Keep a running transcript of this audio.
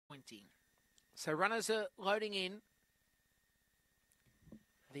$1.20. So runners are loading in.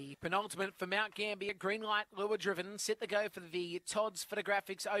 The penultimate for Mt-Gambier, green light, lure driven. Set the go for the Todd's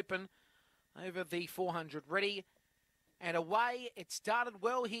Photographics Open over the 400. Ready and away. It started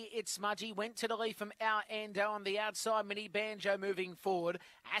well here. It's Smudgy. Went to the lead from Our Ando on the outside. Mini Banjo moving forward.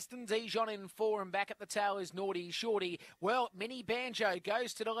 Aston Dijon in 4 and back at the tail is Naughty Shorty. Well, Mini Banjo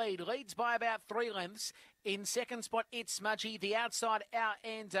goes to the lead. Leads by about 3 lengths. In second spot, it's Smudgy. The outside, Our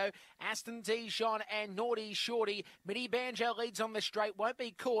Ando, Aston Dijon and Naughty Shorty. Mini Banjo leads on the straight. Won't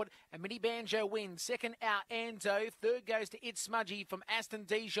be caught. And Mini Banjo wins. Second, Our Ando. Third goes to It's Smudgy from Aston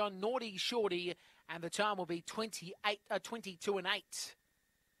Dijon, Naughty Shorty. And the time will be 22 and 8.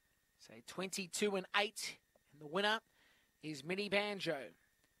 So 22 and 8. And the winner is Mini Banjo.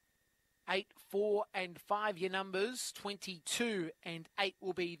 8, 4 and 5 your numbers. 22 and 8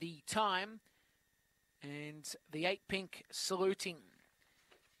 will be the time. And the 8 pink saluting.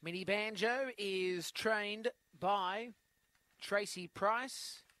 Mini Banjo is trained by Tracy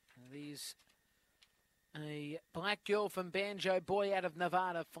Price. There's a black girl from Banjo Boy out of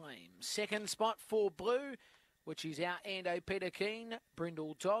Nevada Flame. Second spot for Blue, which is Our Ando Peter Keane,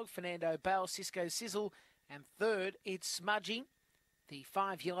 Brindle Dog, Fernando Bale, Cisco Sizzle. And third, it's Smudgy, the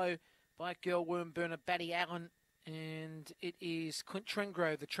 5 yellow black girl worm burner Batty Allen. And it is Clint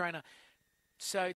Tringro, the trainer. So